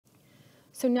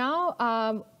So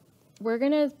now we're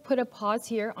gonna put a pause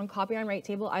here on copy on write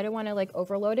table. I don't wanna like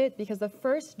overload it because the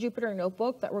first Jupyter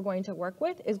notebook that we're going to work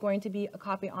with is going to be a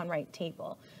copy on write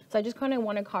table. So I just kind of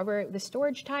wanna cover the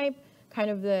storage type, kind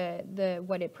of the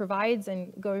what it provides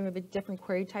and going over the different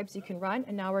query types you can run.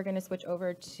 And now we're gonna switch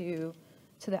over to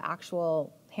the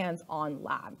actual hands-on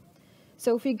lab.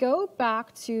 So if we go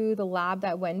back to the lab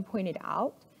that Wen pointed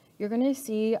out, you're gonna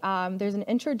see there's an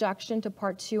introduction to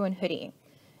part 2 on Hudi.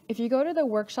 If you go to the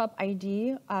workshop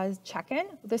ID check-in,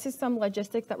 this is some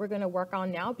logistics that we're going to work on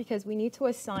now because we need to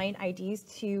assign IDs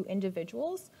to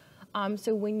individuals.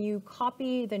 So when you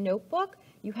copy the notebook,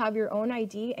 you have your own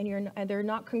ID and they're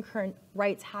not concurrent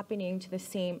writes happening to the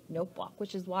same notebook,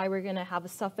 which is why we're going to have a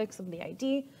suffix of the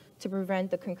ID to prevent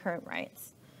the concurrent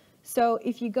writes. So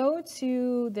if you go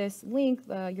to this link,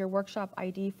 your workshop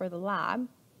ID for the lab,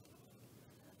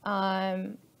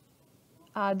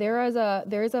 there is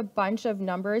a bunch of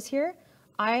numbers here.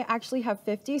 I actually have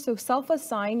 50, so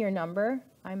self-assign your number.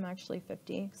 I'm actually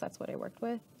 50 because that's what I worked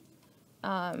with.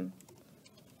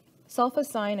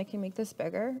 Self-assign, I can make this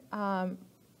bigger.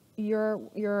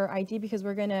 Your ID because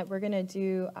we're gonna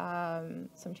do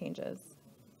some changes.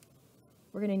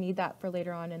 We're gonna need that for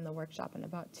later on in the workshop in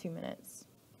about 2 minutes.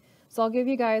 So I'll give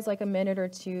you guys like a minute or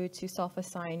two to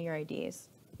self-assign your IDs.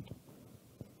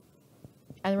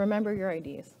 And remember your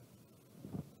IDs.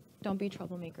 Don't be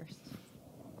troublemakers.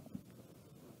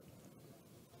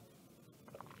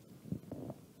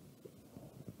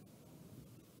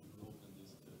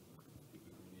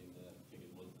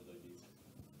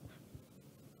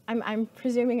 I'm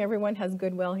presuming everyone has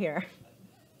goodwill here.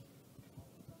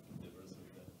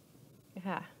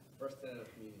 Yeah. First tenet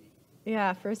of community.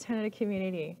 Yeah, first tenet of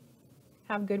community.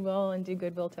 Have goodwill and do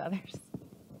goodwill to others.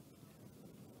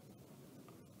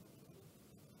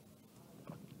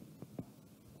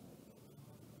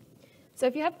 So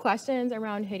if you have questions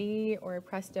around Hudi or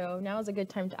Presto, now is a good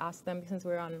time to ask them since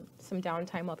we're on some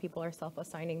downtime while people are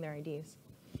self-assigning their IDs.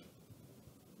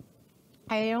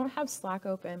 I don't have Slack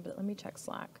open, but let me check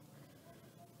Slack.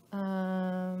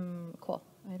 Cool.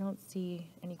 I don't see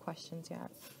any questions yet.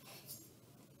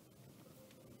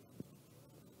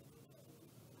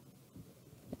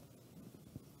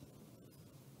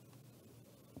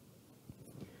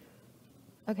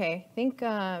 Okay, I think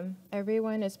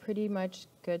everyone is pretty much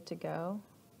good to go.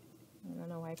 I don't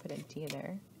know why I put a D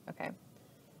there. Okay,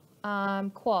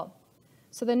 cool.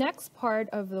 So the next part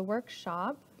of the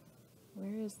workshop,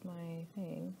 where is my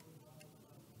thing?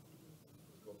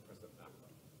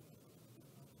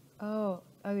 Oh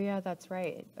yeah, that's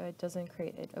right. It doesn't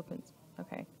create, it opens.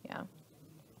 Okay, yeah.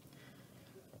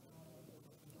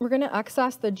 We're gonna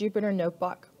access the Jupyter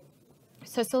notebook.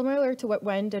 So similar to what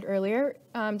Wen did earlier,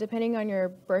 depending on your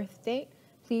birth date,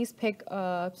 please pick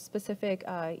a specific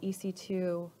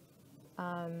EC2,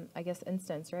 I guess,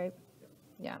 instance, right?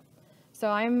 Yeah.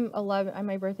 So I'm 11,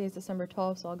 my birthday is December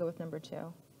 12th, so I'll go with number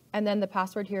 2. And then the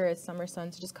password here is Summer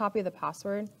Sun, so just copy the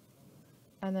password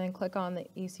and then click on the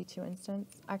EC2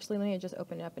 instance. Actually, let me just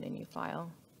open it up in a new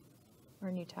file or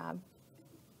a new tab.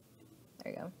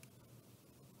 There you go.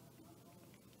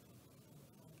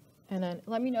 And then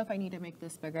let me know if I need to make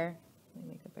this bigger. Let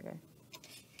me make it bigger.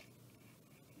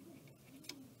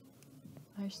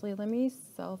 Actually, let me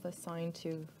self-assign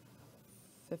to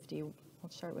 50. I'll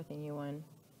start with a new one.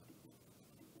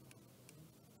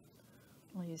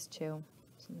 I'll use 2,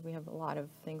 since we have a lot of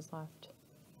things left.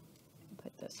 I'll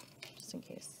put this just in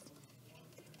case.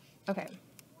 Okay.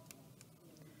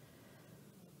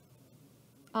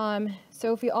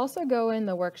 So if we also go in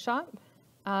the workshop,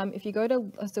 if you go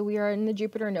to, so we are in the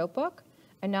Jupyter notebook,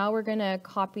 and now we're gonna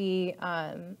copy,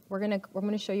 we're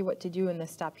gonna show you what to do in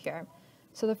this step here.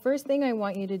 So the first thing I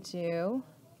want you to do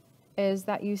is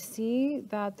that you see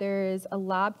that there is a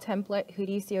lab template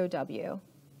Hudi COW.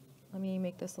 Let me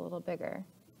make this a little bigger.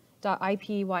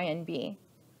 .ipynb.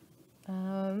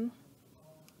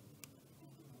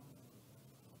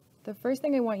 The first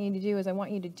thing I want you to do is I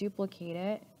want you to duplicate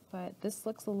it, but this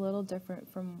looks a little different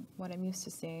from what I'm used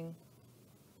to seeing.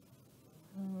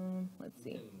 Let's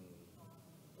see.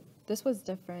 This was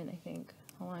different, I think.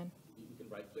 Hold on. You can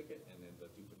right click it and then the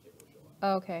duplicate will show up.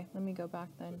 Oh, okay, let me go back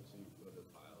then. So you go to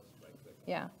files, right click.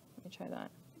 Yeah, let me try that.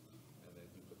 And then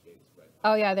duplicate right.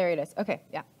 Oh yeah, there it is. Okay,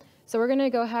 yeah. So we're gonna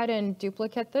go ahead and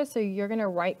duplicate this. So you're gonna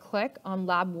right click on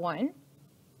lab 1,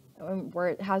 where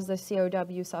it has the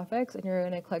COW suffix, and you're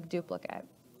gonna click duplicate.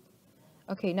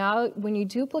 Okay, now when you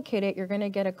duplicate it, you're gonna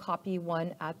get a copy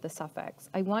 1 at the suffix.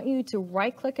 I want you to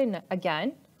right click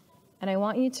again, and I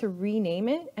want you to rename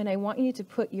it, and I want you to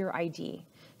put your ID.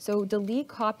 So delete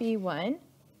copy 1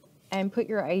 and put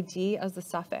your ID as the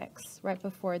suffix right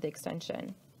before the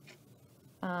extension.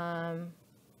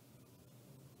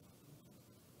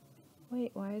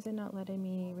 Wait, why is it not letting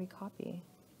me recopy?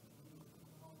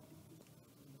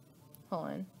 Hold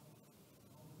on.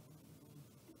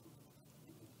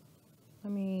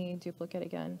 Let me duplicate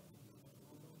again.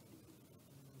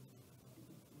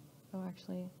 Oh,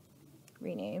 actually,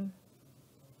 rename.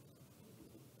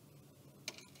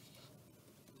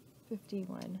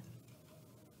 51.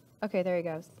 Okay, there he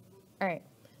goes. All right.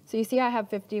 So you see I have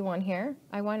 51 here.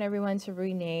 I want everyone to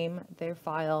rename their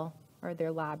file or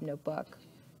their lab notebook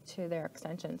to their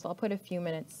extension. So I'll put a few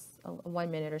minutes,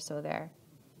 1 minute or so there.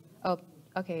 Oh,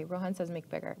 okay, Rohan says make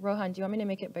bigger. Rohan, do you want me to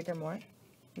make it bigger more?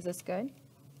 Is this good?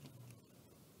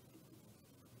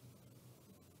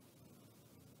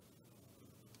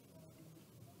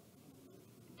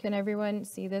 Can everyone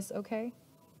see this okay?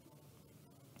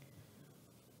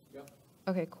 Yep.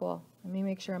 Okay, cool. Let me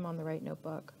make sure I'm on the right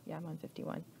notebook. Yeah, I'm on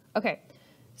 51. Okay,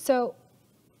 so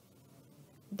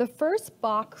the first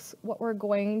box, what we're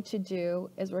going to do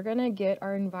is we're going to get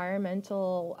our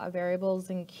environmental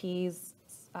variables and keys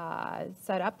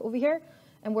set up over here.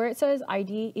 And where it says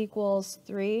ID equals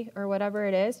 3 or whatever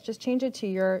it is, just change it to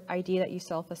your ID that you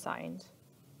self-assigned.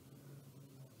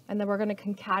 And then we're going to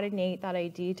concatenate that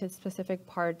ID to specific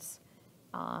parts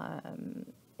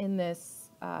in this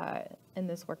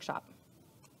workshop.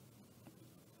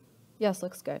 Yes,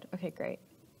 looks good. Okay, great.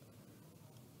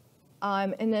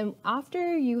 And then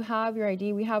after you have your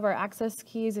ID, we have our access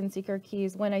keys and secret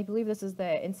keys. When I believe this is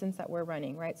the instance that we're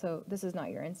running, right? So this is not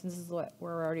your instance. This is what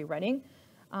we're already running.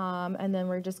 And then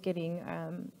we're just getting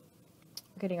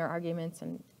our arguments,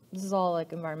 and this is all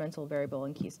like environmental variable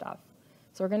and key stuff.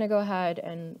 So we're going to go ahead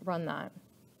and run that.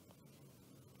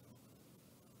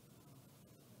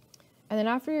 And then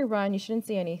after you run, you shouldn't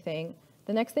see anything.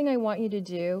 The next thing I want you to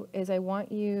do is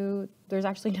there's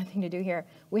actually nothing to do here.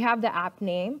 We have the app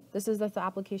name. This is the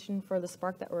application for the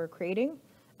Spark that we're creating.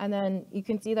 And then you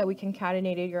can see that we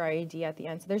concatenated your ID at the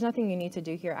end. So there's nothing you need to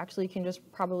do here. Actually, you can just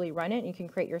probably run it and you can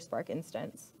create your Spark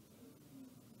instance.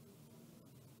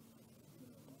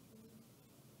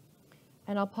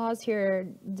 And I'll pause here.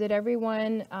 Did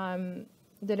everyone,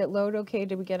 did it load okay?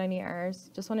 Did we get any errors?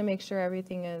 Just want to make sure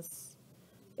everything is.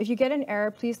 If you get an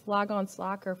error, please flag on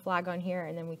Slack or flag on here,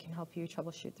 and then we can help you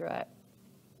troubleshoot through it.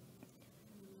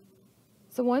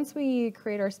 So once we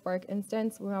create our Spark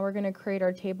instance, now we're going to create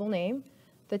our table name.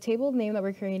 The table name that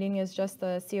we're creating is just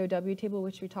the COW table,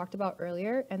 which we talked about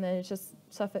earlier, and then it's just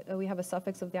we have a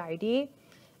suffix of the ID.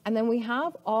 And then we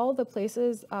have all the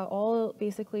places, all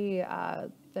basically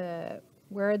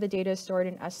where the data is stored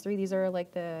in S3. These are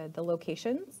like the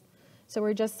locations. So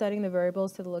we're just setting the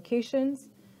variables to the locations.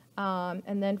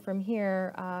 And then from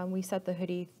here, we set the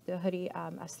Hudi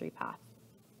S3 path.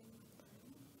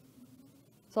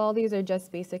 So all these are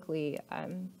just basically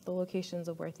the locations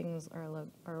of where things are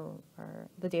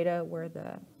the data where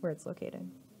it's located.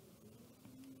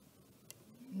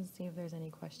 Let's see if there's any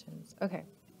questions. Okay.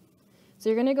 So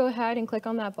you're going to go ahead and click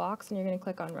on that box, and you're going to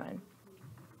click on Run,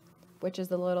 which is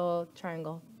the little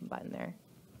triangle button there.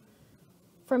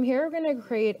 From here, we're going to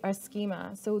create a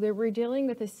schema. So we're dealing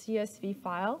with a CSV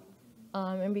file,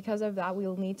 and because of that,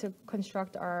 we'll need to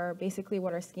construct basically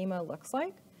what our schema looks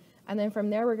like. And then from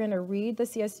there, we're going to read the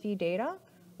CSV data,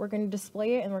 we're going to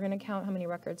display it, and we're going to count how many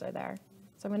records are there.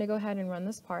 So I'm going to go ahead and run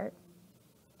this part.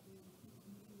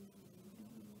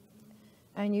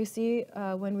 And you see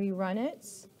when we run it,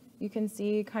 you can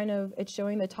see kind of it's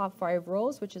showing the top 5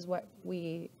 rows, which is what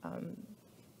we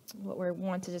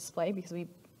want to display because we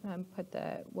put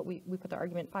the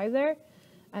argument 5 there,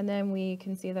 and then we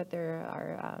can see that there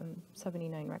are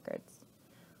 79 records.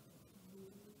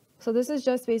 So this is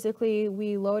just basically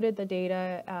we loaded the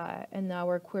data and now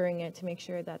we're querying it to make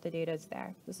sure that the data is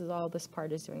there. This is all this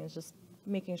part is doing, is just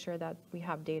making sure that we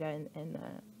have data in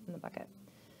the bucket.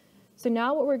 So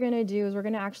now what we're going to do is we're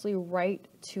going to actually write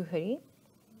to Hudi.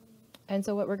 And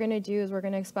so what we're going to do is we're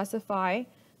going to specify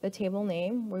the table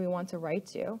name where we want to write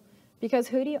to. Because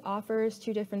Hudi offers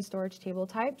 2 different storage table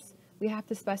types, we have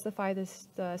to specify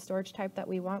the storage type that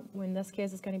we want. In this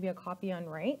case, it's going to be a copy on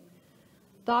write.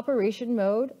 The operation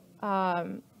mode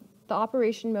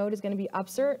is going to be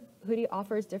upsert. Hudi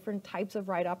offers different types of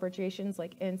write operations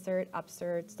like insert,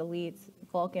 upserts, deletes,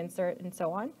 bulk insert, and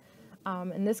so on.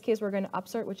 In this case, we're going to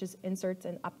upsert, which is inserts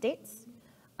and updates.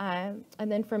 And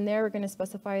then from there, we're going to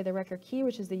specify the record key,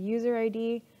 which is the user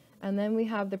ID. And then we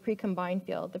have the pre-combined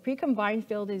field. The pre-combined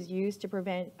field is used to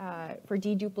prevent for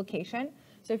deduplication.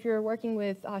 So if you're working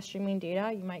with streaming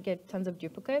data, you might get tons of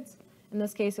duplicates. In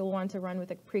this case, you'll want to run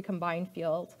with a pre-combined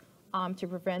field to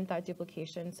prevent that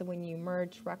duplication. So when you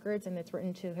merge records and it's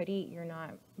written to Hudi, you're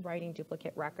not writing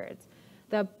duplicate records.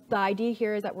 the idea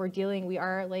here is that we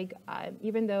are like,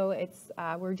 even though it's,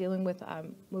 we're dealing with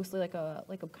mostly like a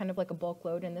kind of like a bulk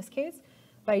load in this case,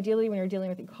 but ideally when you're dealing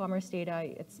with e-commerce data,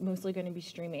 it's mostly going to be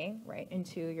streaming right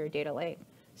into your data lake.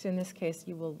 So in this case,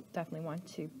 you will definitely want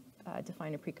to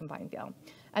define a pre-combined field.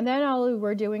 And then all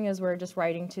we're doing is we're just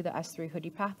writing to the S3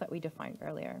 Hudi path that we defined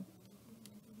earlier.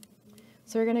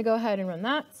 So we're going to go ahead and run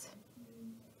that.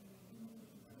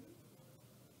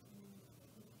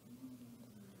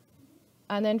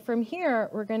 And then from here,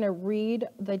 we're going to read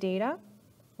the data.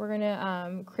 We're going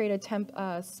to create a temp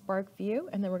Spark view,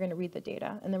 and then we're going to read the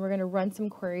data. And then we're going to run some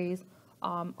queries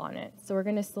on it. So we're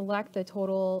going to select the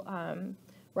total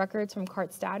records from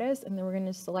cart status, and then we're going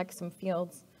to select some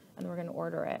fields, and we're going to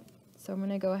order it. So I'm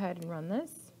going to go ahead and run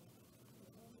this.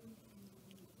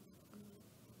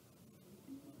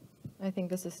 I think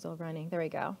this is still running. There we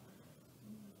go.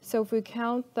 So if we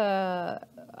count the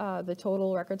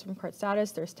total records from cart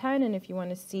status, there's 10, and if you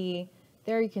want to see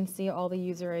there, you can see all the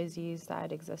user IDs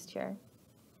that exist here.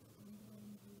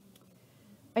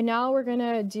 And now we're going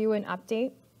to do an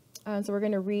update. So we're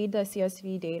going to read the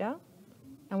CSV data,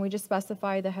 and we just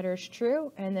specify the header is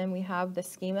true, and then we have the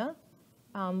schema,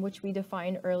 which we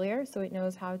defined earlier, so it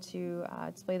knows how to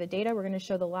display the data. We're going to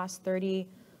show the last 30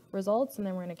 results, and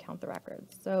then we're going to count the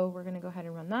records. So we're going to go ahead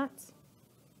and run that.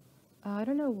 I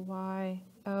don't know why.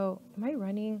 Oh, am I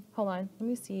running? Hold on, let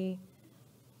me see.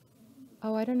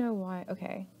 Oh, I don't know why.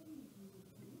 Okay.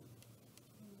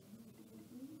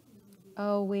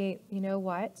 Oh, wait, you know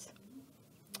what?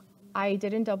 I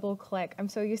didn't double click. I'm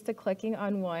so used to clicking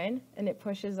on one and it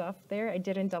pushes off there. I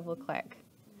didn't double click.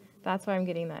 That's why I'm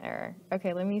getting that error.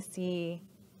 Okay, let me see.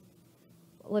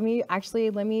 Let me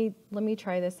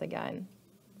try this again.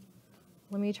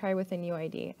 Let me try with a new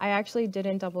ID. I actually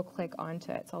didn't double click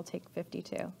onto it, so I'll take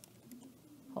 52.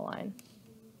 Hold on.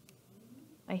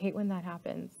 I hate when that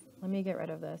happens. Let me get rid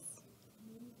of this.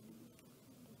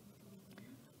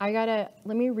 Let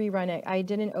me rerun it. I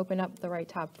didn't open up the right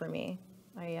tab for me.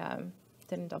 I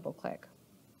didn't double click.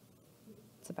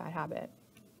 It's a bad habit.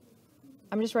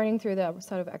 I'm just running through the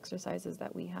set of exercises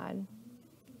that we had.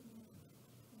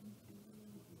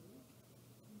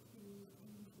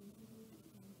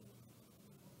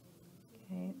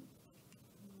 Okay.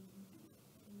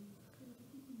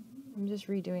 I'm just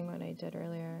redoing what I did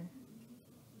earlier.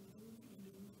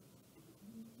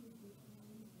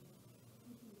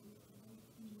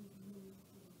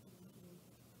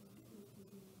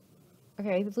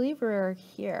 Okay, I believe we're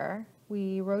here.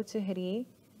 We wrote to Hudi.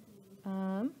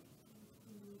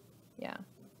 Yeah.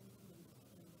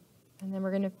 And then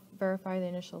we're going to verify the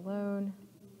initial load.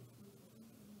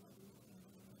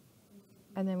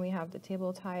 And then we have the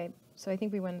table type. So I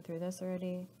think we went through this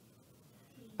already.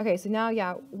 Okay, so now,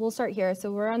 yeah, we'll start here.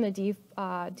 So we're on the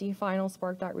dfinal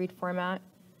spark.read format.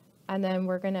 And then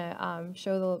we're going to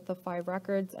show the 5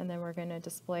 records, and then we're going to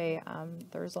display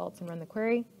the results and run the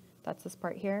query. That's this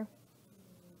part here.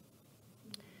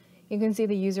 You can see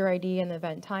the user ID and the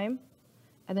event time.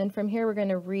 And then from here, we're going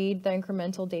to read the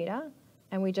incremental data.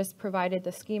 And we just provided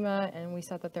the schema, and we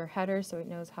set that they're headers, so it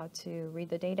knows how to read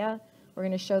the data. We're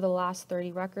going to show the last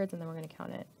 30 records, and then we're going to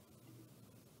count it.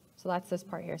 So that's this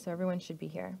part here. So everyone should be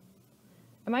here.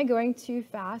 Am I going too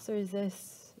fast, or is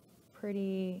this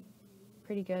pretty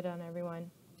good on everyone?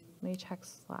 Let me check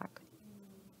Slack.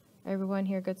 Everyone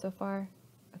here good so far?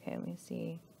 Okay, let me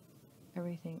see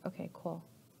everything. Okay, cool.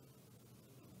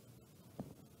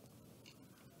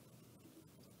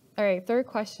 All right, third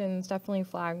question is definitely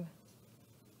flagged.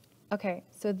 Okay,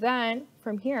 so then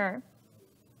from here,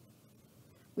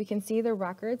 we can see the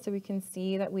record. So we can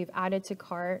see that we've added to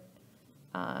cart.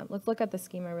 Let's look at the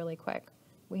schema really quick.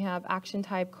 We have action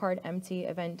type, cart empty,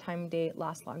 event time date,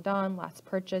 last logged on, last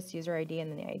purchase, user ID,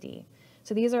 and then the ID.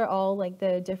 So these are all like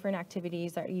the different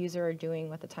activities that user are doing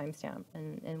with the timestamp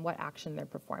and what action they're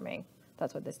performing.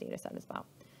 That's what this data set is about.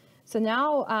 So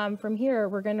now from here,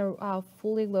 we're going to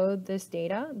fully load this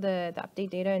data, the update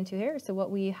data into here. So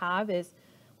what we have is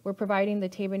we're providing the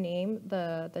table name,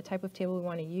 the type of table we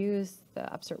want to use, the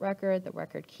upsert record, the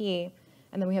record key,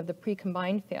 and then we have the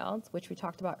pre-combined fields, which we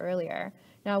talked about earlier.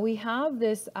 Now we have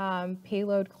this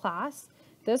payload class.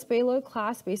 This payload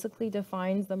class basically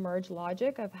defines the merge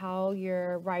logic of how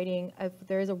you're writing. If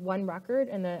there's a one record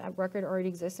and the record already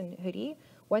exists in Hudi,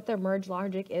 what the merge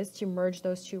logic is to merge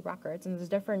those two records. And there's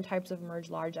different types of merge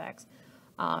logics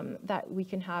that we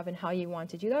can have and how you want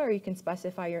to do that, or you can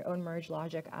specify your own merge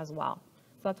logic as well.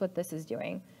 So that's what this is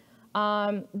doing.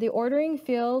 The ordering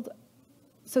field,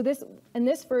 so in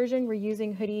this version, we're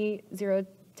using Hudi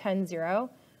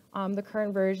 0.10.0. The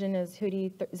current version is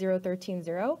Hudi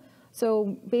 0.13.0.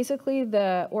 So basically,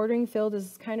 the ordering field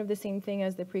is kind of the same thing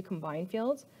as the pre-combined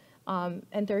fields. And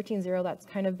 13.0, that's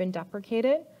kind of been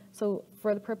deprecated. So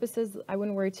for the purposes, I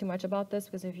wouldn't worry too much about this,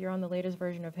 because if you're on the latest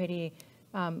version of Hudi,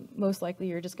 most likely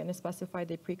you're just going to specify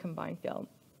the pre-combined field.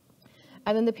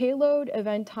 And then the payload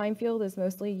event time field is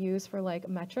mostly used for like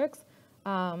metrics.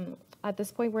 At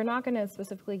this point, we're not going to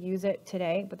specifically use it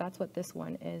today, but that's what this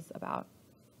one is about.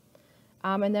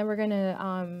 And then we're going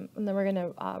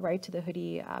to write to the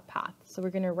Hudi path. So we're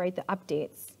going to write the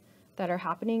updates that are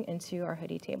happening into our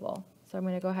Hudi table. So I'm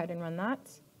going to go ahead and run that.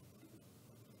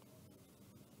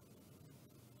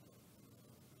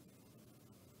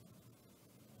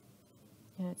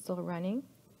 And it's still running.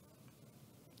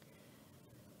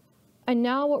 And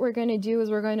now what we're going to do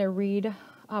is we're going to read,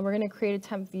 we're going to create a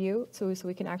temp view so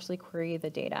we can actually query the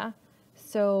data.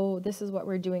 So this is what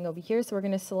we're doing over here. So we're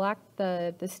going to select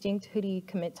the distinct Hudi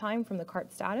commit time from the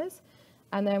cart status,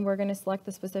 and then we're going to select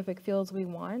the specific fields we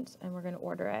want, and we're going to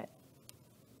order it.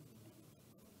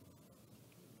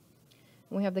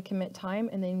 And we have the commit time,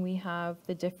 and then we have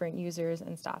the different users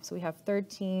and stuff. So we have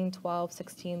 13, 12,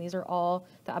 16. These are all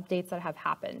the updates that have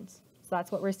happened. So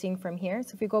that's what we're seeing from here.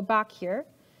 So if we go back here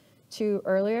to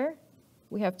earlier,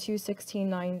 we have 2, 16,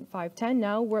 9, 5, 10.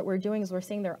 Now what we're doing is we're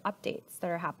seeing there are updates that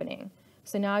are happening.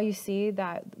 So now you see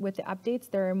that with the updates,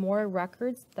 there are more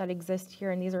records that exist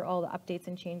here, and these are all the updates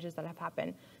and changes that have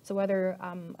happened. So whether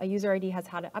a user ID has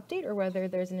had an update or whether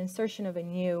there's an insertion of a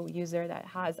new user that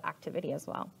has activity as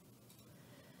well.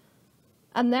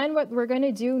 And then what we're going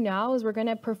to do now is we're going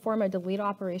to perform a delete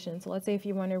operation. So let's say if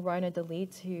you want to run a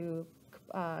delete to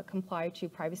comply to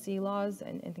privacy laws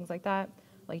and things like that,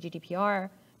 like GDPR,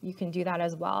 you can do that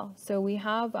as well. So we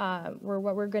have,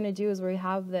 what we're going to do is we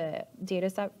have the data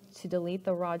set to delete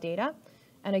the raw data.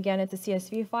 And again, it's a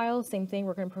CSV file. Same thing,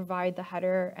 we're going to provide the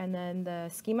header and then the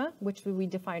schema, which we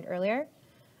defined earlier.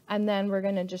 And then we're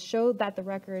going to just show that the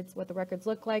records, what the records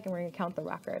look like, and we're going to count the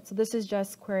records. So this is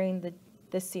just querying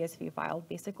this CSV file,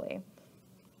 basically.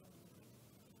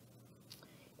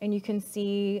 And you can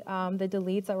see the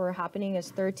deletes that were happening is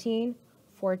 13,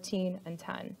 14, and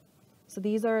 10. So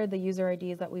these are the user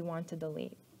IDs that we want to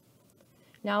delete.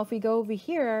 Now, if we go over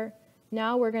here,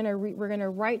 now we're going to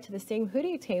write to the same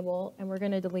Hudi table, and we're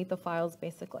going to delete the files,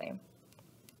 basically.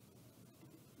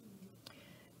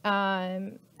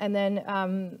 And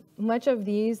then much of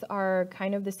these are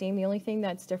kind of the same. The only thing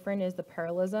that's different is the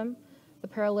parallelism. The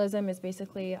parallelism is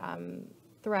basically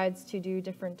threads to do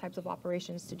different types of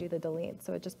operations to do the delete.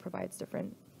 So it just provides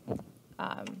different,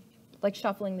 like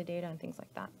shuffling the data and things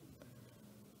like that.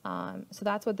 So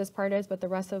that's what this part is, but the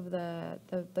rest of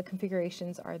the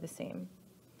configurations are the same.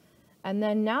 And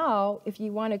then now, if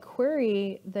you want to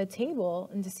query the table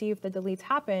and to see if the deletes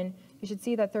happen, you should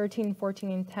see that 13,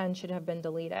 14, and 10 should have been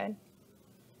deleted.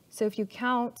 So if you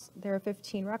count, there are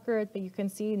 15 records, but you can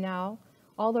see now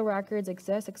all the records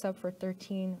exist except for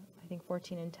 13, I think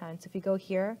 14, and 10. So if you go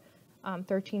here,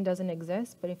 13 doesn't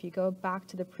exist, but if you go back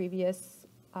to the previous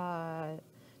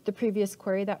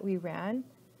query that we ran,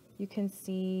 you can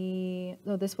see,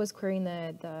 no, this was querying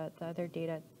the other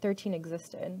data. 13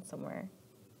 existed somewhere.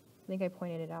 I think I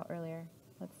pointed it out earlier.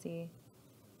 Let's see.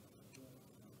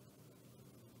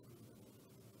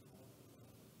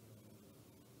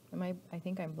 I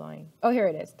think I'm blind. Oh, here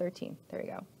it is, 13. There we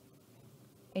go.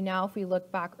 And now if we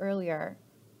look back earlier,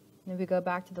 and if we go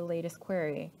back to the latest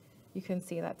query, you can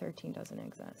see that 13 doesn't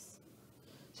exist.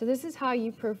 So this is how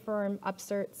you perform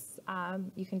upserts.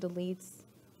 You can delete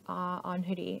on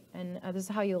Hudi, and this is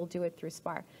how you'll do it through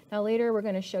Spark. Now later we're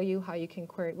going to show you how you can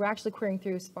query. We're actually querying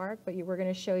through Spark, but we're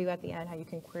going to show you at the end how you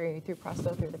can query through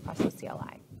Presto through the Presto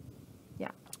CLI.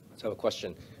 Yeah. So I have a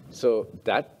question. So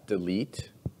that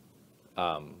delete,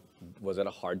 was it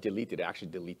a hard delete? Did it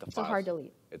actually delete the files? It's a hard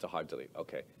delete. It's a hard delete.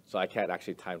 Okay. So I can't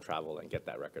actually time travel and get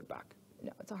that record back.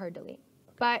 No, it's a hard delete.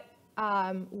 Okay. But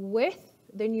with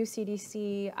the new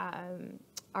CDC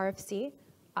RFC,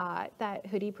 that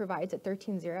Hudi provides at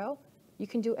 13.0, you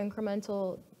can do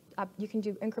incremental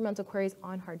queries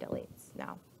on hard deletes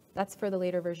now. That's for the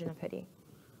later version of Hudi.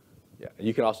 Yeah, and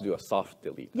you can also do a soft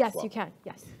delete. Yes, as well. you can.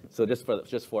 Yes. So just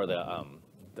for the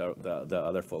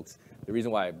other folks, the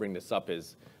reason why I bring this up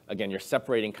is, again, you're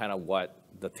separating kind of what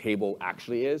the table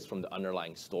actually is from the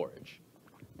underlying storage.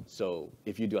 So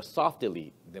if you do a soft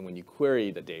delete, then when you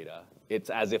query the data, it's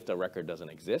as if the record doesn't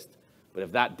exist. But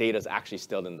if that data is actually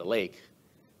still in the lake,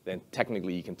 then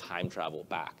technically you can time travel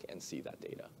back and see that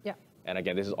data. Yeah. And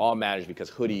again, this is all managed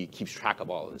because Hudi keeps track of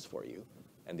all of this for you.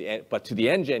 But to the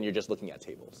engine, you're just looking at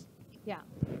tables. Yeah.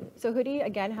 So Hudi,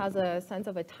 again, has a sense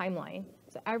of a timeline.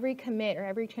 So every commit or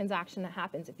every transaction that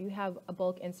happens, if you have a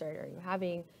bulk insert or you're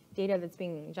having data that's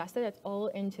being ingested, it's all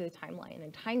into the timeline.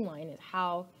 And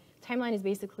timeline is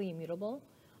basically immutable,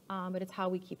 but it's how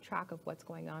we keep track of what's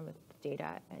going on with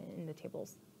data in the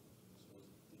tables.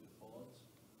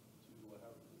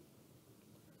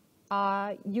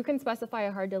 You can specify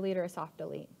a hard delete or a soft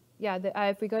delete. Yeah,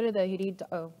 if we go to the Hudi,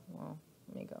 let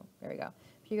me go, there we go.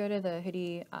 If you go to the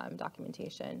Hudi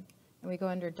documentation, and we go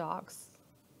under docs,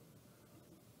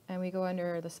 and we go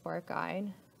under the Spark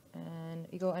guide, and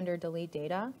you go under delete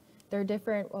data, there are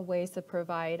different ways to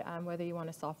provide whether you want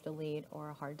a soft delete or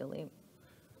a hard delete.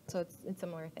 So it's a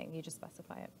similar thing, you just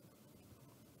specify it.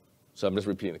 So I'm just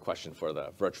repeating the question for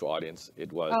the virtual audience.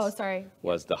 It was, oh, sorry.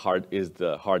 Is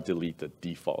the hard delete the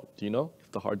default? Do you know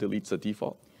if the hard delete's the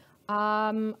default?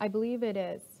 I believe it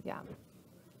is, yeah.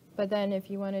 But then if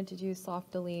you wanted to do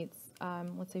soft deletes,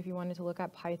 let's say if you wanted to look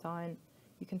at Python,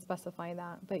 you can specify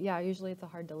that. But yeah, usually it's a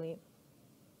hard delete.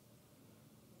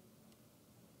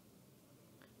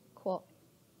 Cool.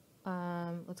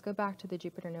 Let's go back to the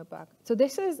Jupyter Notebook. So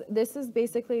this is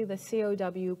basically the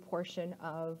COW portion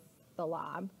of the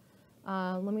lab.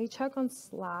 Let me check on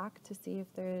Slack to see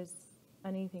if there's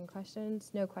anything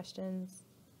questions. No questions.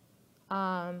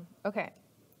 Okay.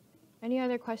 Any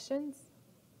other questions?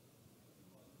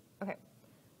 Okay.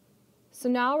 So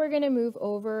now we're going to move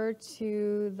over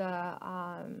to the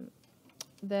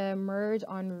merge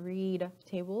on read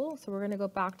table. So we're going to go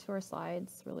back to our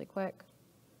slides really quick.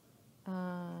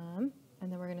 And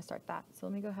then we're going to start that. So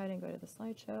let me go ahead and go to the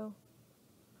slideshow.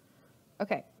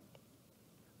 Okay.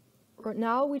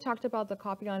 Now we talked about the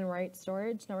copy on write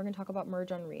storage. Now we're going to talk about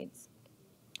merge on reads.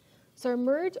 So our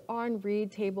merge on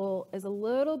read table is a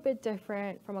little bit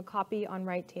different from a copy on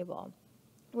write table.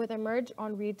 With a merge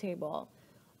on read table,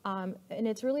 and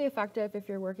it's really effective if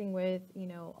you're working with,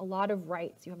 a lot of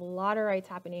writes. You have a lot of writes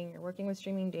happening. You're working with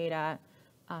streaming data,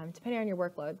 depending on your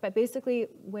workload. But basically,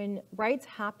 when writes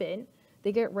happen,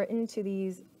 they get written to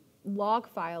these log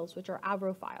files, which are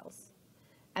Avro files.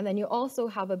 And then you also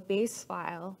have a base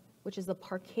file, which is a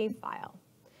Parquet file.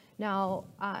 Now,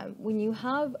 when you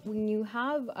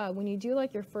do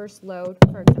like your first load,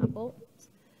 for example,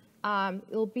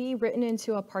 it'll be written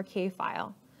into a Parquet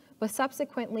file. But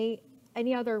subsequently,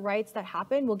 any other writes that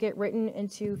happen will get written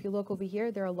into, if you look over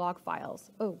here, there are log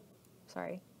files. Oh,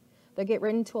 sorry. They get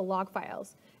written to a log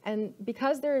files. And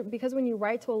because when you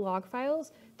write to a log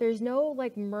files, there's no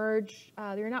like merge,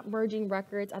 you're not merging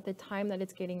records at the time that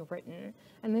it's getting written.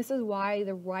 And this is why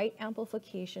the write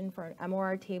amplification for an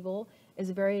MOR table is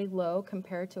very low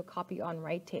compared to a copy on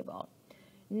write table.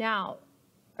 Now,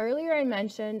 earlier I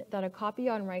mentioned that a copy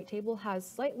on write table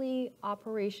has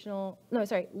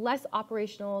less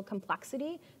operational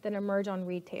complexity than a merge on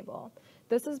read table.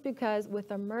 This is because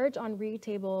with a merge on read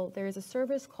table, there is a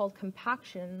service called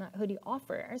compaction that Hudi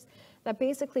offers that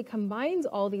basically combines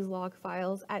all these log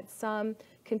files at some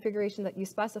configuration that you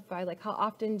specify, like how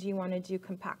often do you want to do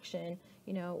compaction,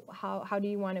 how do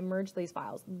you want to merge these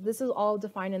files. This is all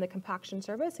defined in the compaction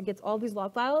service. It gets all these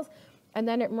log files, and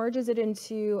then it merges it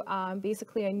into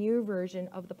basically a new version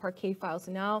of the Parquet file.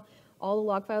 So now all the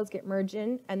log files get merged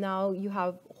in, and now you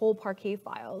have whole Parquet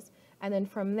files. And then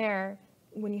from there,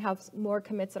 when you have more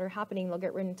commits that are happening, they'll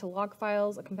get written to log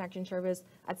files. A compaction service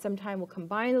at some time will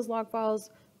combine those log files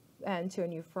into a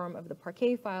new form of the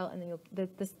Parquet file, and then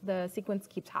the sequence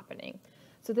keeps happening.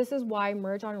 So this is why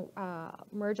merge on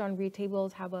read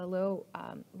tables have a low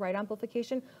write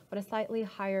amplification, but a slightly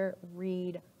higher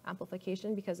read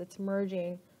amplification because it's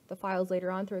merging the files later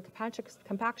on through a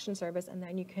compaction service, and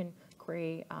then you can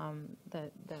query the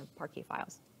Parquet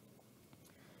files.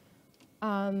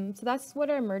 So that's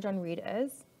what a merge on read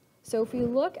is. So if we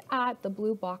look at the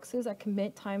blue boxes at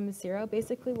commit time 0,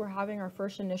 basically we're having our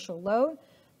first initial load.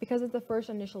 Because it's the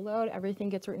first initial load, everything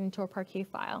gets written into a Parquet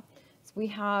file. So we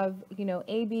have,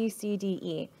 A, B, C, D,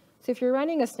 E. So if you're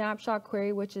running a snapshot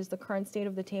query, which is the current state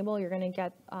of the table, you're going to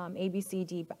get A, B, C,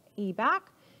 D, E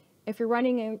back. If you're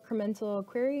running an incremental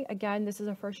query, again, this is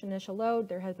a first initial load.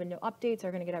 There has been no updates.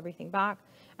 You're going to get everything back.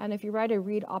 And if you write a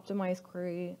read optimized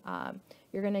query,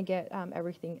 you're going to get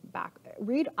everything back.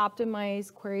 Read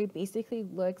optimized query basically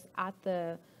looks at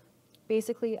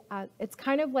it's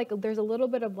kind of like there's a little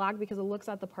bit of lag because it looks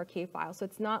at the Parquet file. So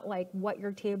it's not like what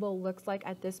your table looks like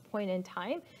at this point in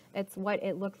time. It's what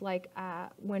it looked like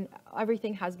when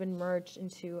everything has been merged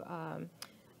into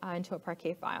a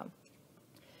Parquet file.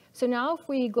 So now if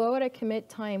we go at a commit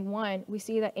time 1, we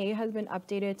see that A has been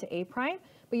updated to A prime,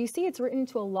 but you see it's written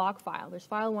to a log file. There's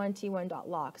file1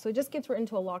 t1.log. So it just gets written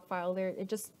to a log file there. It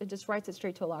just writes it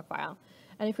straight to a log file.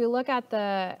 And if we look at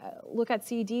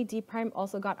CD, D prime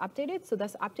also got updated. So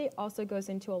this update also goes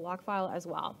into a log file as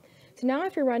well. So now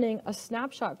if you're running a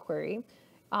snapshot query,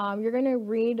 you're going to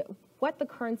read what the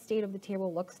current state of the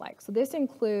table looks like. So this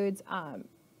includes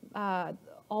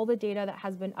all the data that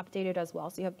has been updated as well.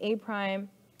 So you have A prime,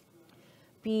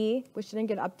 B, which didn't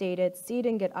get updated, C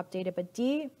didn't get updated, but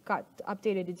D got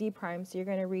updated to D prime, so you're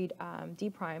going to read D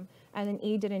prime, and then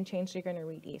E didn't change, so you're going to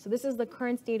read E. So this is the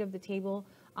current state of the table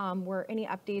where any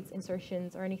updates,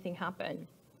 insertions, or anything happen.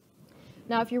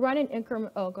 Now, if you run an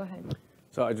increment, oh, go ahead.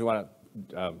 So I just want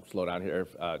to slow down here,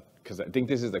 because I think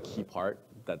this is the key part,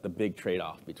 that the big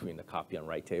trade-off between the copy on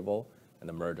write table and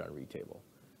the merge on read table.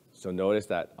 So notice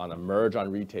that on a merge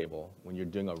on read table, when you're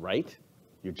doing a write,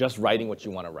 you're just writing what you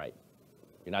want to write.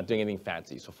 You're not doing anything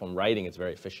fancy. So from writing, it's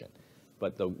very efficient.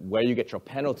 But where you get your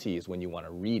penalty is when you want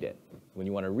to read it. When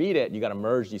you want to read it, you got to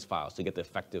merge these files to get the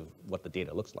effective what the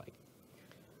data looks like.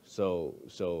 So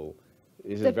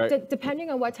is it very depending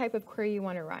on what type of query you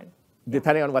want to run.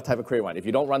 Depending on what type of query you run. If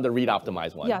you don't run the read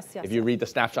optimized one, yes, if you read the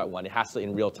snapshot one, it has to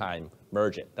in real time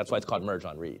merge it. That's why it's called merge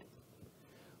on read.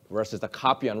 Versus the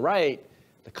copy on write,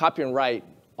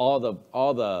 all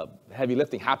the heavy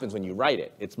lifting happens when you write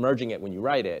it. It's merging it when you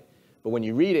write it. But when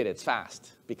you read it, it's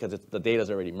fast because the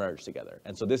data's already merged together.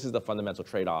 And so this is the fundamental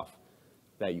trade-off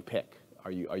that you pick.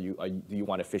 Do you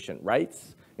want efficient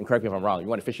writes? And correct me if I'm wrong. You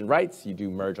want efficient writes, you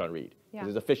do merge on read. Yeah.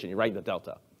 Because it's efficient, you write the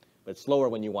delta. But it's slower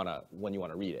when you want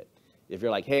to read it. If you're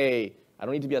like, hey, I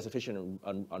don't need to be as efficient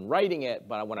on writing it,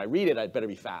 but when I read it, I'd better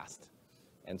be fast.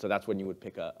 And so that's when you would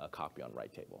pick a copy on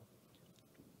write table.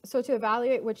 So to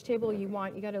evaluate which table you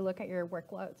want, you got to look at your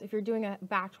workloads. If you're doing a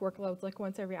batch workloads like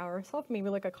once every hour or so, maybe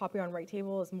like a copy on write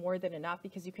table is more than enough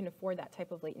because you can afford that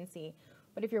type of latency.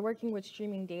 But if you're working with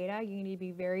streaming data, you need to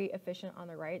be very efficient on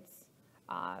the writes,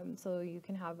 so you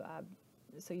can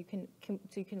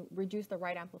reduce the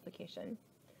write amplification,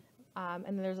 and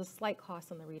then there's a slight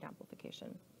cost on the read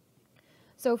amplification.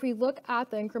 So if we look at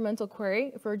the incremental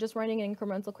query, if we're just running an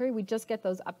incremental query, we just get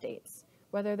those updates.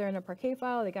 Whether they're in a Parquet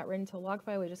file, they got written to a log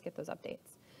file, we just get those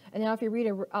updates. And now if you read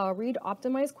a read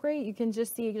optimized query, you can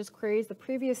just see it just queries the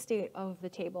previous state of the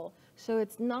table. So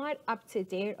it's not up to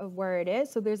date of where it is.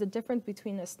 So there's a difference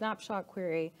between a snapshot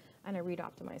query and a read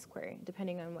optimized query,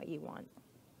 depending on what you want.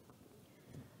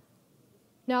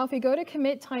 Now if you go to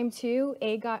commit time 2,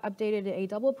 A got updated to A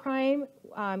double prime,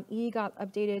 E got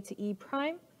updated to E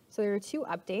prime. So there are 2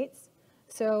 updates.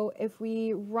 So if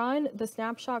we run the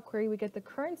snapshot query, we get the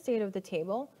current state of the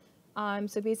table.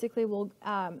 So basically,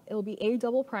 it'll be A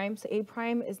double prime. So A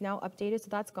prime is now updated, so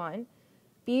that's gone.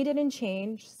 B didn't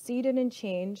change. C didn't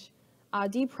change.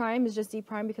 D prime is just D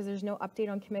prime because there's no update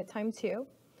on commit time 2.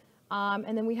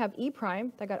 And then we have E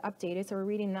prime that got updated, so we're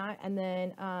reading that. And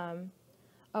then,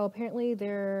 apparently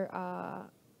their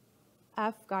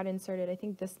F got inserted. I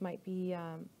think this might be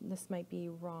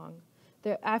wrong.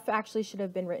 The F actually should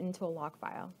have been written to a log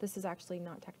file. This is actually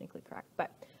not technically correct,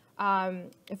 but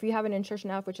if you have an insertion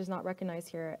F, which is not recognized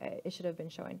here, it should have been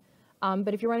showing.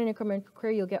 But if you run an incremental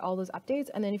query, you'll get all those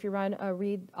updates. And then if you run a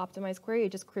read optimized query,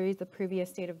 it just queries the previous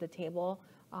state of the table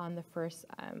on the first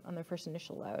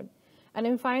initial load. And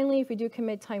then finally, if we do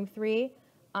commit time 3,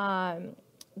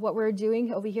 what we're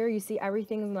doing over here, you see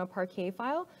everything in the Parquet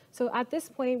file. So at this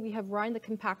point, we have run the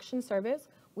compaction service.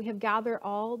 We have gathered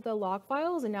all the log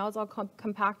files, and now it's all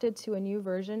compacted to a new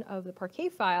version of the Parquet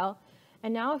file.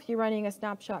 And now if you're running a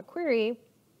snapshot query,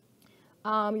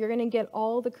 you're going to get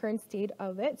all the current state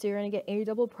of it. So you're going to get A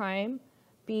double prime,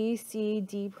 B, C,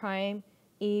 D prime,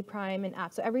 E prime, and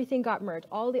F. So everything got merged.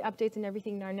 All the updates and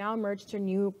everything are now merged to a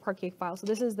new Parquet file. So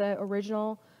this is the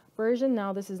original version.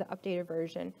 Now this is the updated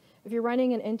version. If you're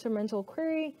running an incremental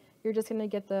query, you're just going to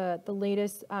get the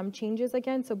latest changes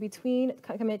again. So between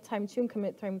commit time 2 and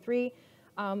commit time 3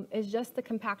 is just the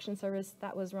compaction service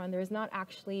that was run. There is not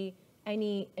actually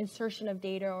any insertion of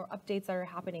data or updates that are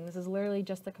happening. This is literally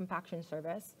just the compaction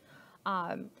service.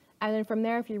 And then from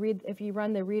there, if you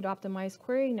run the read optimized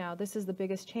query, now this is the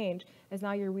biggest change, is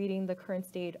now you're reading the current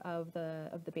state of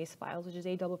the base files, which is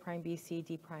A double prime, B, C,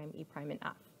 D prime, E prime, and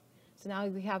F. So now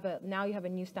you have a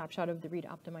new snapshot of the read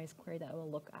optimized query that we'll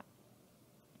look at.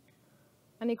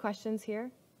 Any questions here?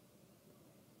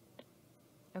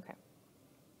 Okay.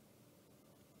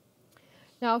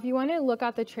 Now, if you want to look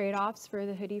at the trade-offs for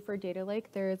the Hudi for data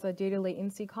lake, there is a data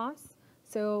latency cost.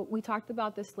 So we talked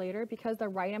about this later. Because the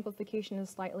write amplification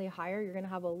is slightly higher, you're going to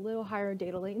have a little higher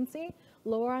data latency,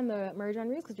 lower on the merge on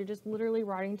reads because you're just literally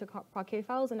writing to Parquet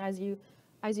files. And as you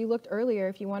looked earlier,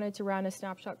 if you wanted to run a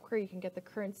snapshot query, you can get the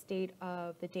current state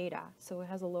of the data. So it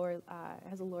has a lower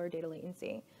data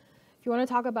latency. If you want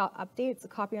to talk about updates,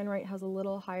 copy on write has a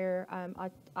little higher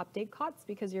update costs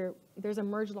because there's a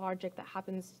merge logic that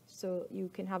happens so you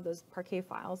can have those parquet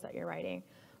files that you're writing.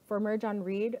 For merge on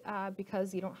read,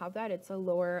 because you don't have that, it's a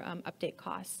lower update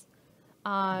cost.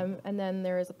 And then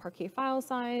there is a parquet file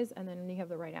size, and then you have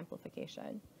the write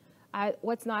amplification.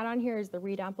 What's not on here is the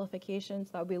read amplification,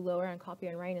 so that would be lower on copy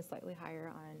on write and slightly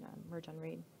higher on merge on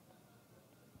read.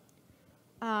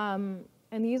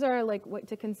 And these are like what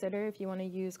to consider if you want to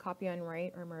use copy on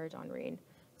write or merge on read.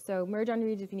 So merge on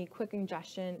read if you need quick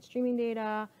ingestion, streaming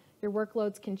data. Your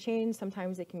workloads can change.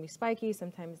 Sometimes they can be spiky,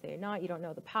 sometimes they're not. You don't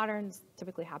know the patterns.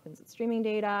 Typically happens with streaming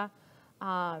data.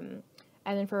 And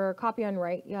then for copy on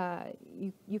write,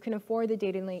 you can afford the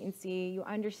data latency. You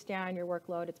understand your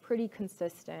workload. It's pretty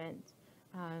consistent,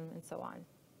 and so on.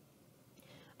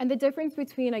 And the difference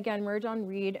between, again, merge on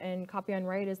read and copy on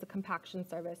write is the compaction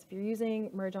service. If you're using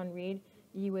merge on read,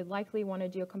 you would likely want to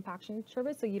do a compaction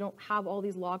service so you don't have all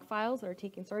these log files that are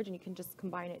taking storage and you can just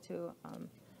combine it to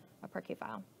a parquet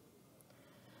file.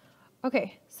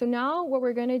 Okay, so now what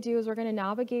we're going to do is we're going to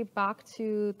navigate back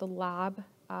to the lab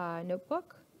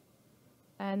notebook.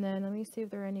 And then let me see if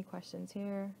there are any questions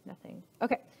here. Nothing.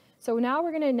 Okay, so now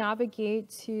we're going to navigate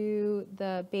to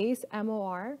the base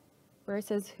MOR where it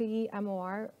says Hudi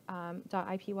MOR.ipynb.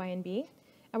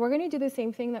 And we're going to do the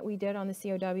same thing that we did on the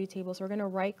COW table. So we're going to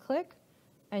right click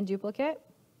and duplicate.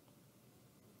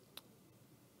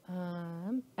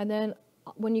 And then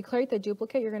when you create the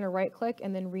duplicate, you're going to right click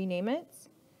and then rename it.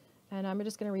 And I'm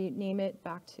just going to rename it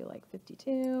back to like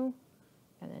 52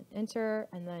 and then enter.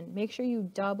 And then make sure you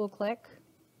double click.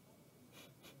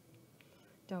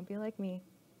 Don't be like me.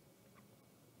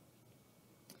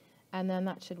 And then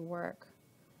that should work.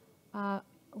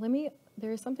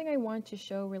 There's something I want to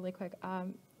show really quick.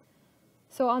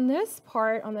 So on this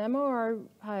part, on the MOR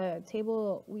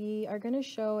table, we are going to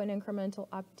show an incremental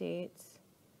update.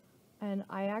 And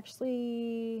I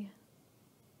actually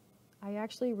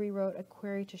rewrote a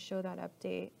query to show that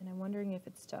update, and I'm wondering if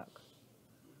it stuck.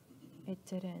 It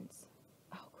didn't.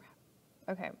 Oh,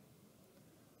 crap. Okay.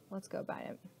 Let's go by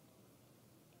it.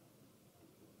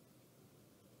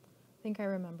 I think I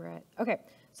remember it. Okay,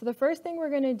 so the first thing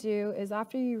we're going to do is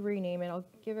after you rename it, I'll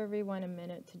give everyone a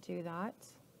minute to do that.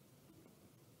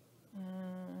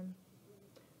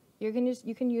 You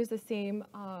can use the same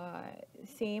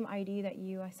ID that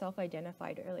you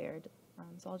self-identified earlier.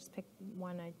 So I'll just pick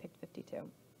one. I picked 52.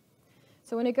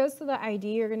 So when it goes to the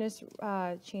ID, you're going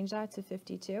to change that to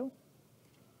 52.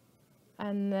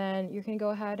 And then you can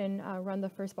go ahead and run the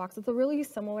first box. It's a really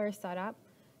similar setup.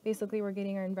 Basically, we're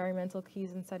getting our environmental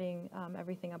keys and setting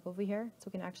everything up over here so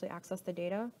we can actually access the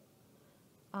data.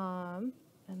 And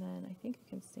then I think you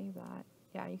can save that.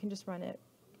 Yeah, you can just run it.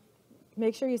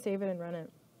 Make sure you save it and run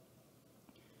it.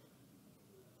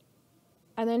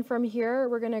 And then from here,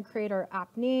 we're going to create our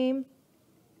app name.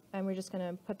 And we're just going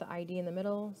to put the ID in the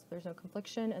middle so there's no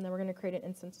confliction. And then we're going to create an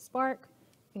instance of Spark.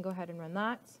 You can go ahead and run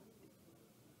that.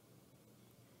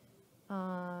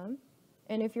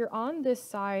 And if you're on this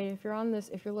side, if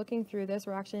you're looking through this,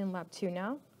 we're actually in lab 2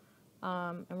 now.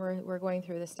 And we're going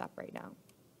through this step right now.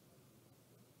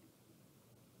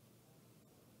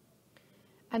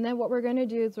 And then what we're going to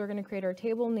do is we're going to create our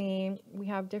table name. We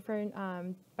have different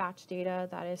batch data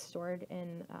that is stored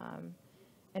in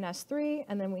S3,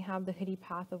 and then we have the Hudi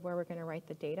path of where we're going to write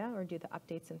the data or do the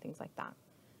updates and things like that.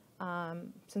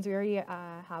 Since we already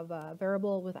have a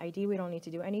variable with ID, we don't need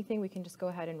to do anything. We can just go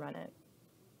ahead and run it.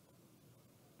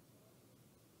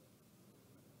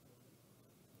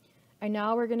 And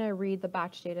now we're going to read the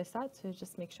batch data set, so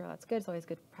just make sure that's good. It's always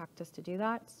good practice to do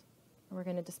that. And we're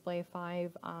going to display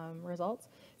 5 results.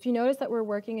 If you notice that we're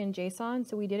working in JSON,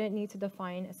 so we didn't need to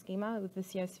define a schema. With the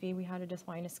CSV, we had to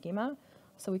define a schema,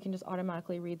 so we can just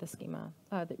automatically read the schema,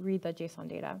 read the JSON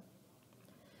data.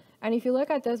 And if you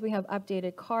look at this, we have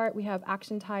updated cart, we have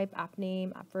action type, app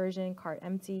name, app version, cart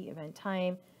empty, event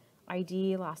time,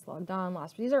 ID, last logged on,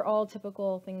 last. These are all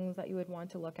typical things that you would want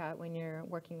to look at when you're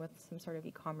working with some sort of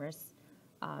e-commerce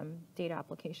data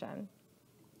application.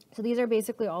 So these are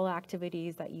basically all the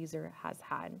activities that user has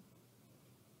had.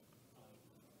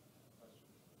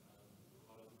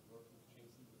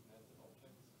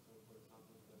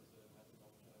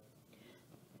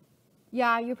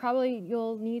 Yeah,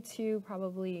 you'll need to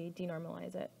probably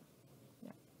denormalize it.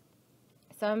 Yeah.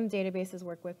 Some databases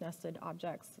work with nested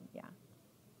objects. Yeah.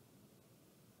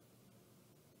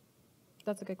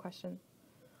 That's a good question.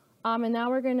 And now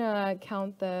we're going to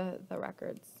count the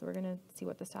records. So we're going to see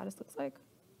what the status looks like.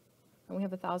 And we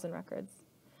have 1,000 records.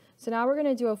 So now we're going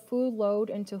to do a full load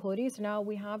into Hudi. So now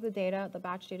we have the data, the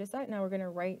batch data set. Now we're going to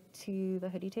write to the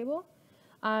Hudi table.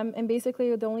 And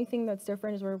basically, the only thing that's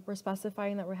different is we're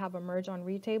specifying that we have a merge on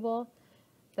read table.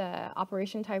 The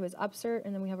operation type is upsert,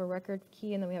 and then we have a record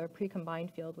key, and then we have a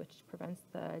pre-combined field, which prevents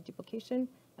the duplication.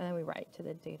 And then we write to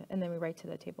the data, and then we write to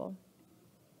the table.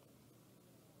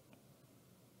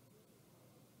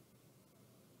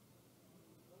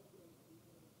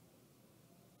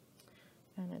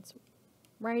 And it's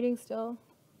writing still.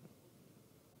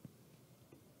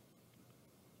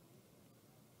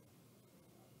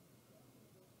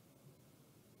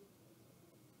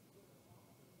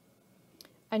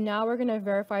 And now we're going to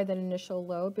verify that initial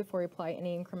load before we apply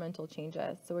any incremental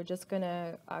changes. So we're just going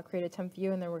to create a temp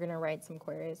view, and then we're going to write some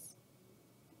queries.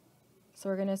 So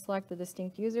we're going to select the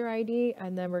distinct user ID,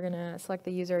 and then we're going to select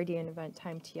the user ID and event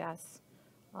time TS.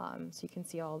 So you can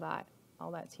see all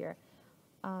that's here.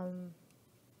 And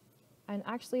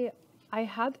actually, I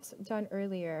had this done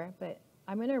earlier, but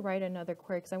I'm going to write another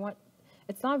query because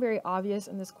it's not very obvious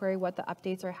in this query what the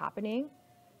updates are happening.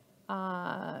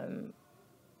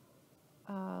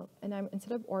 And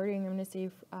instead of ordering, I'm going to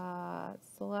say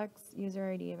selects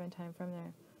user ID event time from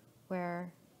there.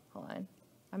 Where, hold on,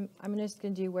 I'm just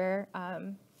going to do where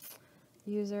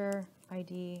user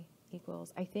ID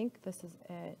equals. I think this is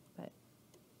it, but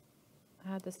I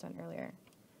had this done earlier.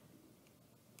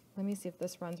 Let me see if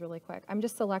this runs really quick. I'm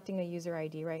just selecting a user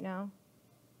ID right now.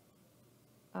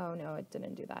 Oh no, it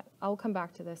didn't do that. I'll come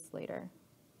back to this later.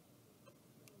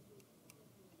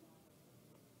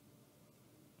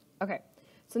 Okay.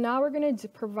 So now we're going to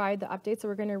provide the updates. So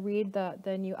we're going to read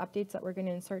the new updates that we're going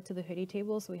to insert to the Hudi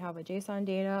table. So we have a JSON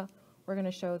data. We're going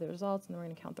to show the results, and then we're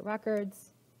going to count the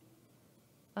records.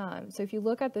 So if you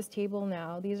look at this table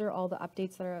now, these are all the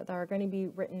updates that are going to be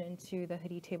written into the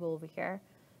Hudi table over here.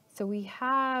 So we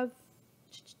have,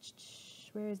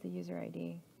 where is the user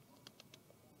ID?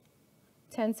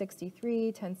 1063,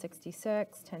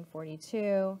 1066,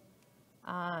 1042,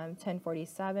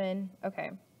 1047.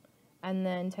 Okay. And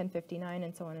then 1059,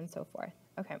 and so on and so forth.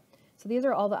 Okay, so these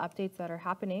are all the updates that are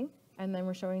happening, and then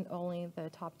we're showing only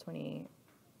the top 20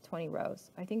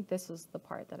 rows. I think this was the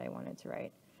part that I wanted to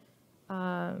write.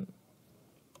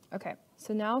 Okay,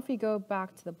 so now if we go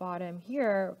back to the bottom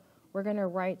here, we're going to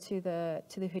write to the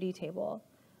Hudi table,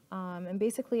 and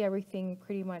basically everything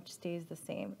pretty much stays the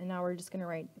same. And now we're just going to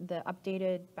write the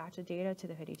updated batch of data to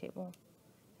the Hudi table.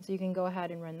 So you can go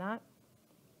ahead and run that.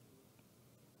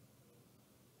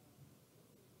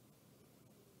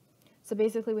 So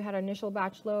basically, we had an initial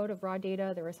batch load of raw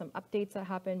data. There were some updates that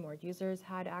happened. More users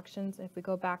had actions. If we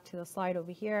go back to the slide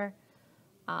over here,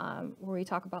 where we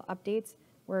talk about updates,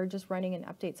 we're just running an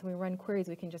update. So when we run queries,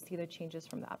 we can just see the changes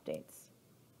from the updates.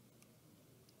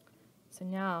 So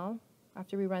now,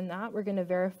 after we run that, we're going to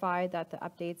verify that the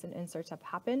updates and inserts have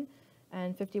happened,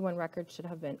 and 51 records should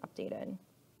have been updated.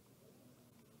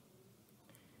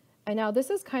 And now this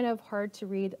is kind of hard to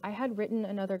read. I had written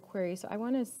another query, so I'm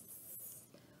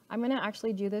going to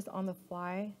actually do this on the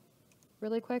fly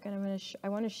really quick, and I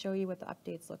want to show you what the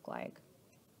updates look like,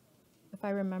 if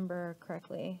I remember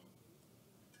correctly.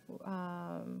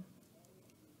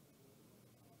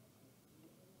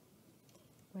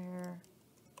 Where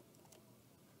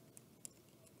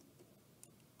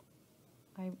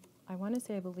I want to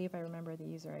say I believe I remember the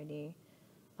user ID.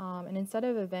 And instead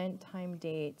of event time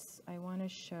dates, I want to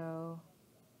show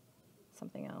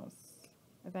something else,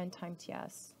 event time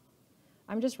TS.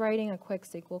 I'm just writing a quick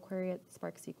SQL query at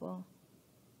Spark SQL.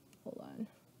 Hold on.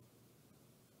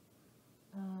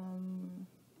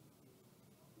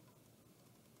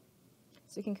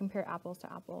 So you can compare apples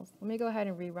to apples. Let me go ahead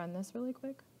and rerun this really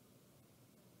quick.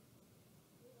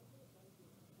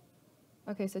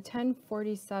 Okay, so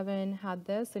 1047 had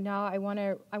this. So now I want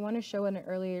to show an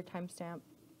earlier timestamp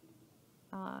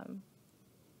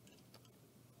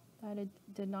that it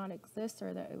did not exist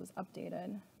or that it was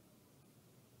updated.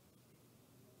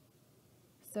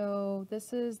 So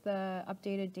this is the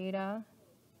updated data.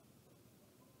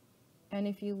 And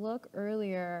if you look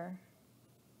earlier,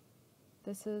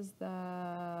 these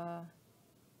are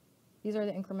the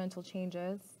incremental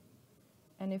changes.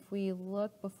 And if we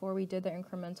look before we did the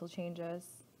incremental changes,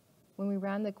 when we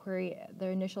ran the query, the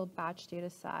initial batch data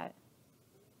set,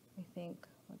 I think,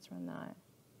 let's run that.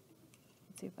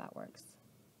 Let's see if that works.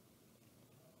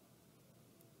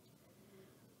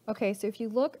 Okay, so if you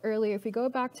look earlier, if we go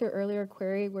back to earlier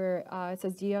query where it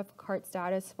says DF cart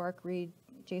status Spark read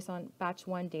JSON batch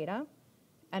 1 data,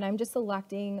 and I'm just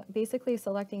basically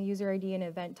selecting user ID and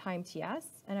event time TS,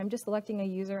 and I'm just selecting a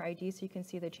user ID so you can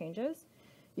see the changes.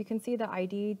 You can see the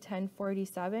ID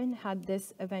 1047 had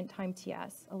this event time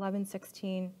TS,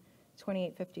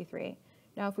 11/16/2853.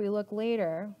 Now if we look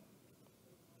later,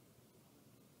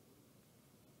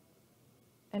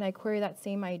 and I query that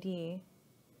same ID.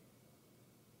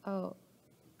 Oh,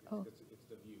 oh. It's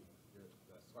the view.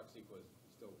 The Spark SQL is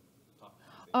still top.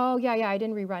 Oh, yeah, I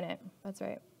didn't rerun it. That's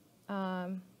right.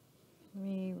 Let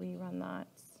me rerun that.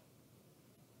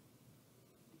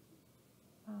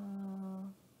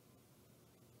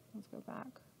 Let's go back.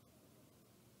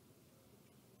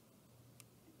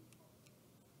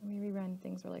 Let me rerun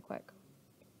things really quick.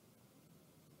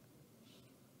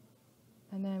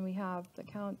 And then we have the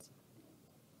count.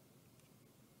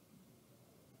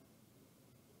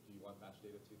 Do you want batch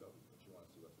data too, though? Or do you want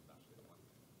to see what's in batch data 1?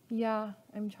 Yeah,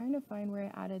 I'm trying to find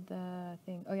where I added the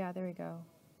thing. Oh yeah, there we go.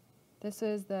 This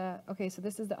is the, okay, so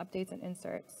this is the updates and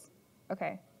inserts.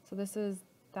 Okay, so this is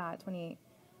that 28.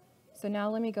 So now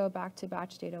let me go back to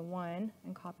batch data 1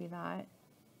 and copy that.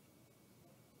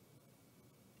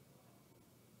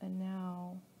 And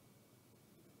now,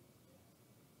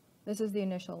 this is the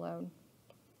initial load.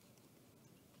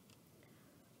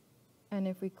 And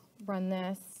if we run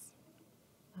this,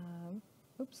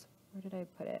 oops, where did I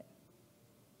put it?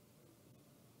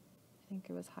 I think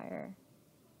it was higher.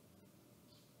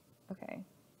 Okay.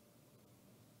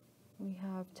 We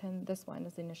have 10, this one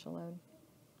is the initial load.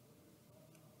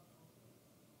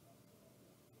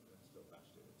 That's still batch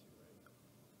data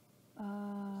 2,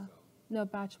 right? No,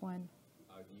 batch 1.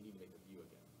 You need to make a view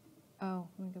again. Oh,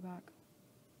 let me go back.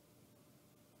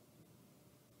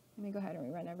 Let me go ahead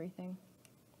and rerun everything.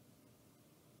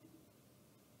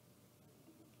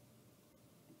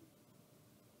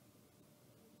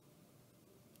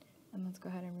 And let's go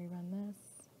ahead and rerun this.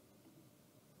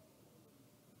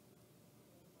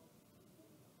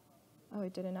 Oh,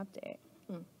 it did an update.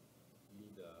 You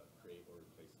need to create or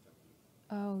replace temp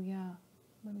view. Oh, yeah.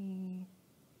 Let me...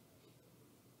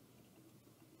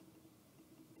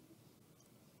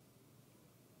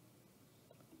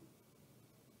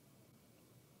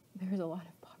 There's a lot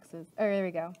of boxes. Oh, there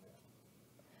we go.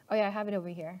 Oh, yeah, I have it over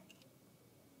here.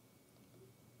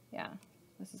 Yeah,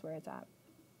 this is where it's at.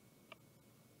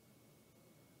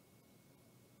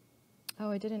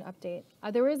 Oh, I did an update.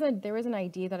 There was an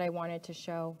ID that I wanted to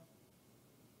show.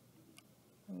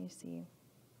 Let me see.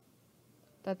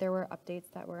 That there were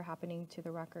updates that were happening to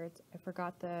the records. I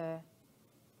forgot the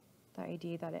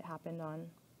ID that it happened on.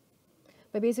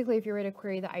 But basically, if you were to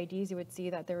query the IDs, you would see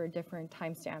that there were different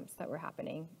timestamps that were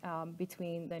happening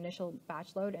between the initial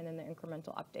batch load and then the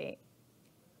incremental update.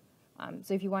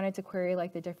 So if you wanted to query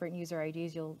like the different user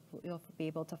IDs, you'll be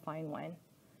able to find one.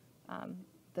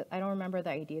 I don't remember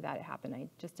the ID that it happened. I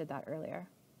just did that earlier.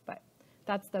 But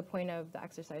that's the point of the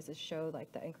exercise, is show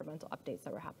like the incremental updates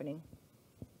that were happening.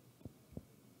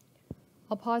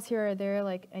 I'll pause here. Are there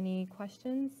like any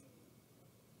questions?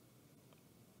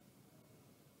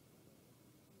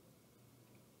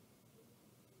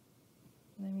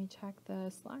 Let me check the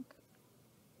Slack.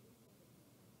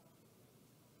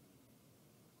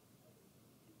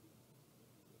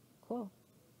 Cool.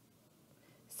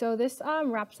 So this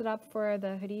wraps it up for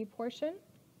the Hudi portion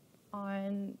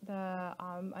on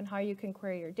how you can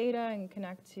query your data and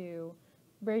connect to.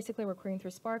 Basically, we're querying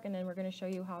through Spark, and then we're going to show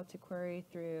you how to query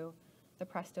through the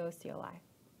Presto CLI.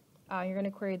 You're going to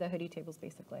query the Hudi tables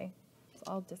basically. So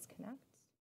I'll disconnect.